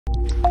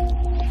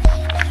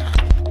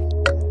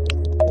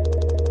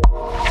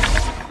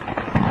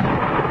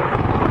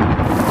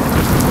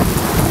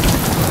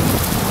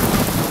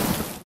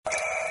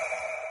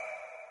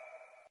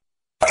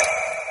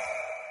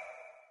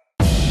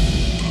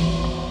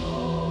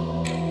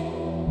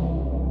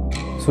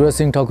Suraj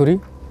Singh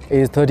Thakuri,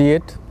 age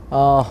 38,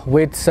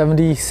 weight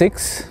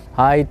 76,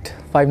 height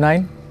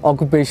 5'9",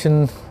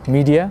 occupation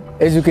media,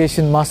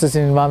 education masters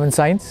in environment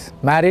science,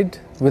 married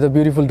with a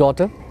beautiful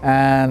daughter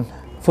and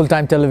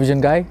full-time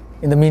television guy.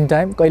 In the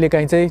meantime, kaile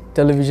kahin chai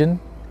television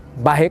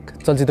bahek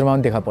chalchitरमा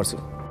पनि देखा पर्छु.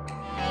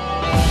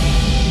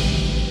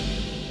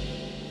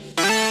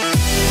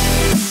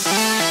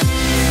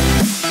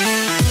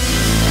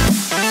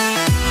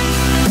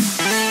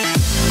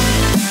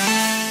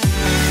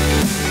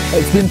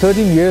 It's been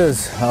 13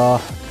 years.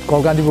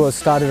 Kolkanti was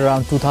started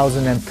around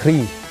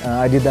 2003.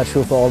 I did that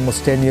show for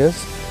almost 10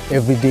 years,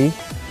 every day.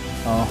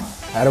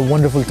 Had a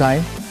wonderful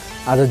time.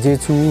 As je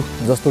chu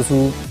jasto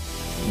chu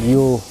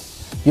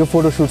yo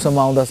photo shoot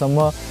samma aउँदा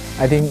सम्म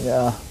I think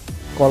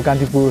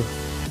Kolkantipur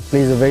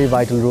plays a very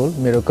vital role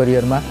मेरो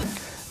career ma.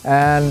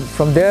 And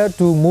from there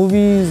to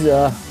movies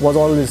was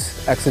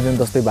always accident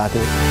जस्तै भएको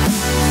थियो.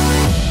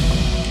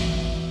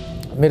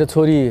 मेरो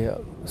छोरी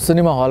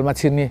cinema हलमा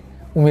छिर्ने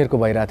उमेरको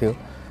भइरा थियो.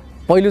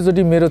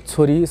 पहिलोचोटि मेरो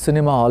छोरी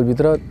सिनेमा हल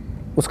भित्र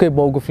उसकै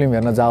बाउको फिल्म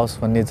हेर्न जाओस्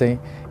भन्ने चाहिँ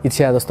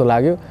इच्छा जस्तो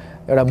लाग्यो.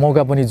 एउटा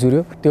मौका पनि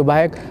जुर्यो. त्यो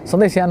बाहेक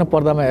सधैँ सानो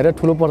पर्दामा हेरेर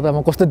ठुलो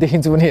पर्दामा कस्तो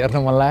देखिन्छु पनि हेर्न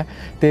मन लाग्यो.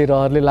 त्यही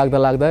रहरले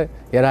लाग्दा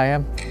here I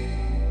am.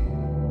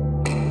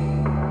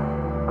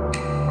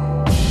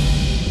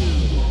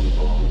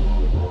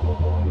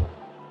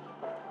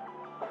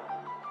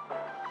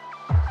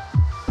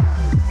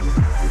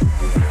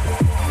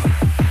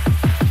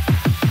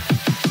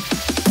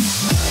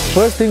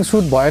 First thing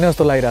shoot भएन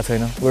जस्तो लागिरहेको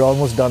छैन. We're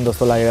almost done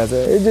जस्तो लागिरहेको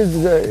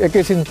छ.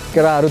 एकैछिन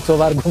केराहरू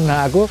चोबार घुम्न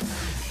आएको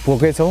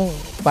भोकै छौँ,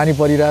 पानी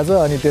परिरहेछ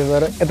अनि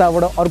त्यसबाट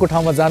यताबाट अर्को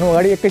ठाउँमा जानु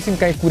अगाडि एकैछिन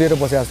कहीँ कुरेर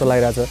बसे जस्तो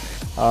लागिरहेछ.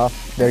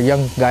 They're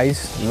young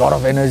guys, lot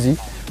of energy.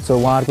 So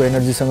उहाँहरूको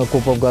एनर्जीसँग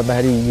कोप अप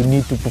गर्दाखेरि you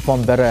need to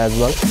perform better as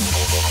well.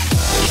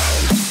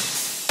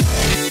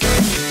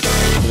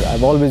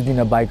 I've always been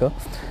a biker,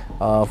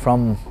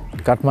 from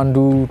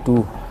Kathmandu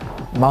to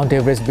Mount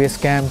Everest base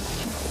camp,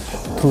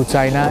 through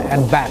China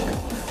and back.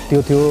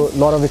 थियो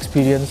lot of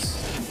experience.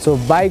 So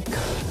bike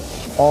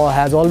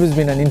has always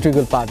been an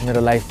integral part of my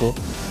life.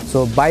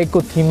 So bike ko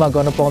theme ma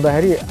garna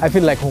paउँदाखेरि I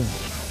feel like home.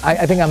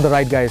 I think I'm the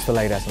right guy to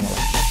like that.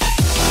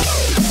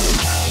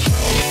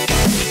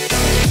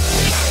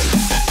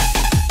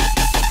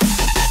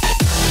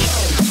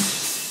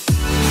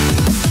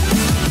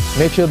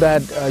 Make sure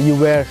that you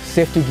wear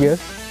safety gear.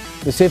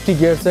 The safety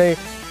gear चाहिँ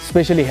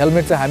especially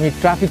helmet चाहिँ हामी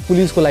traffic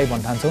police को लागि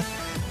भन्न ठान्छौँ.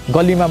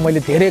 गल्लीमा मैले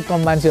धेरै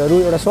कम मान्छेहरू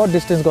एउटा short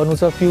distance गर्नु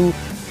छ few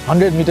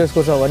 100 meters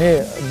को छ भने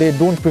they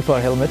don't prefer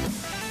helmet.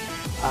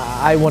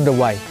 I wonder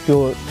why. त्यो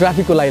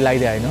ट्राफिक को लागि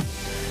लाइदिए हैन.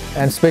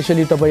 And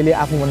especially तपाईले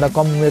आफूभन्दा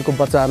कम उमेरको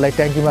बच्चाहरूलाई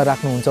ट्याङ्कीमा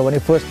राख्नुहुन्छ भने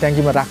फर्स्ट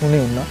ट्याङ्कीमा राख्नु नै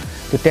हुन्न.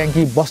 त्यो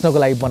ट्याङ्की बस्नको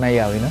लागि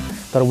बनाइया होइन.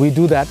 तर we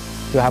do that.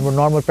 त्यो हाम्रो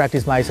नर्मल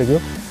प्र्याक्टिसमा आइसक्यो.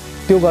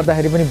 त्यो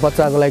गर्दाखेरि पनि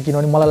बच्चाको लागि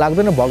किनभने मलाई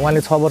लाग्दैन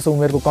भगवानले 6 वर्ष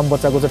उमेरको कम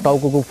बच्चाको चाहिँ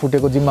टाउको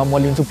फुटेको जिम्मा म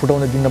लिन्छु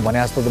फुटाउन दिन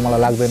भने जस्तो त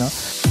मलाई लाग्दैन.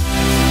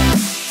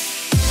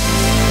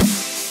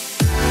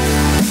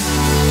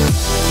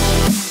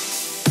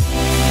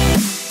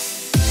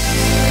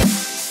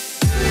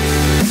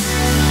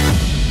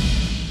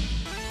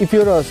 If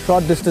you're a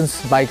short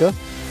distance biker,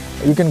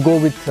 you can go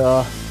with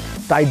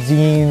tight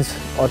jeans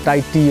or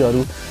tight tee.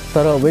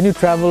 But when you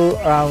travel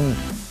around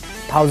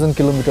 1000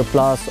 km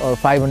plus or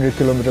 500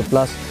 km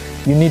plus,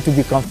 you need to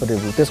be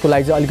comfortable. त्यसको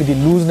लागि चाहिँ अलिकति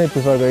लुज नै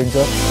prefer गरिन्छ.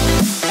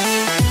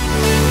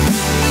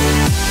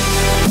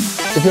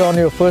 If you're on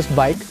your first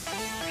bike,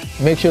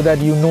 make sure that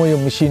you know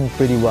your machine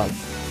pretty well.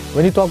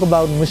 When you talk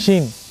about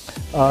machine,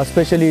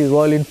 especially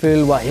Royal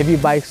Enfield or heavy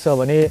bikes छ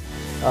भने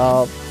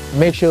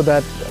make sure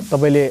that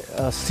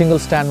तपाईले single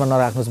stand मा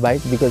नराख्नुस्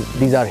bike because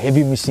these are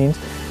heavy machines.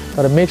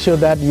 तर make sure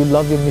that you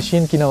love your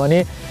machine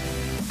किनभने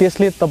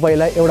त्यसले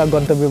तपाईलाई एउटा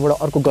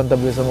गन्तव्यबाट अर्को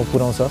गन्तव्यसम्म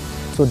पुर्याउँछ.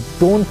 So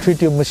don't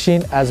treat your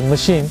machine as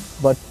machine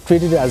but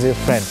treat it as a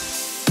friend.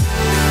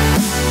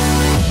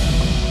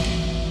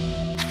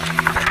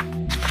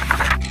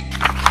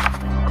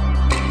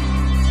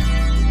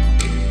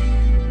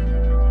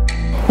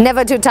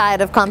 Never too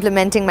tired of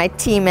complimenting my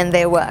team and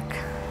their work.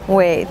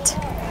 Wait,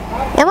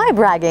 am I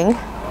bragging?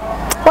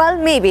 Well,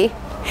 maybe.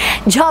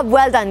 Job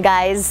well done,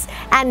 guys.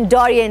 And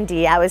Dorian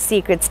D, our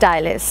secret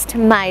stylist.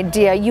 My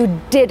dear, you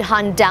did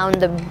hunt down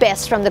the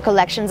best from the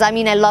collections. I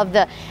mean, I love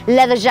the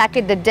leather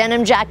jacket, the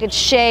denim jacket,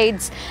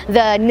 shades,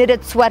 the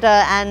knitted sweater,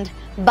 and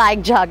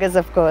bike joggers,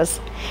 of course.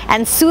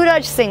 And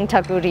Suraj Singh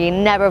Thakuri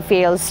never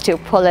fails to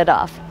pull it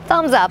off.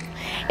 Thumbs up.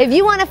 If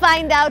you want to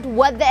find out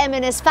what the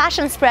M&S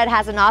Fashion Spread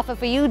has on offer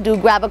for you, do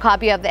grab a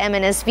copy of the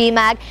M&S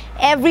VMAG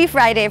every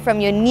Friday from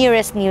your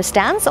nearest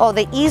newsstands, or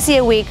the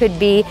easier way could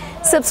be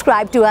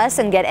subscribe to us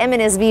and get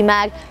M&S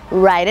VMAG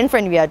right in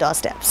front of your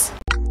doorsteps.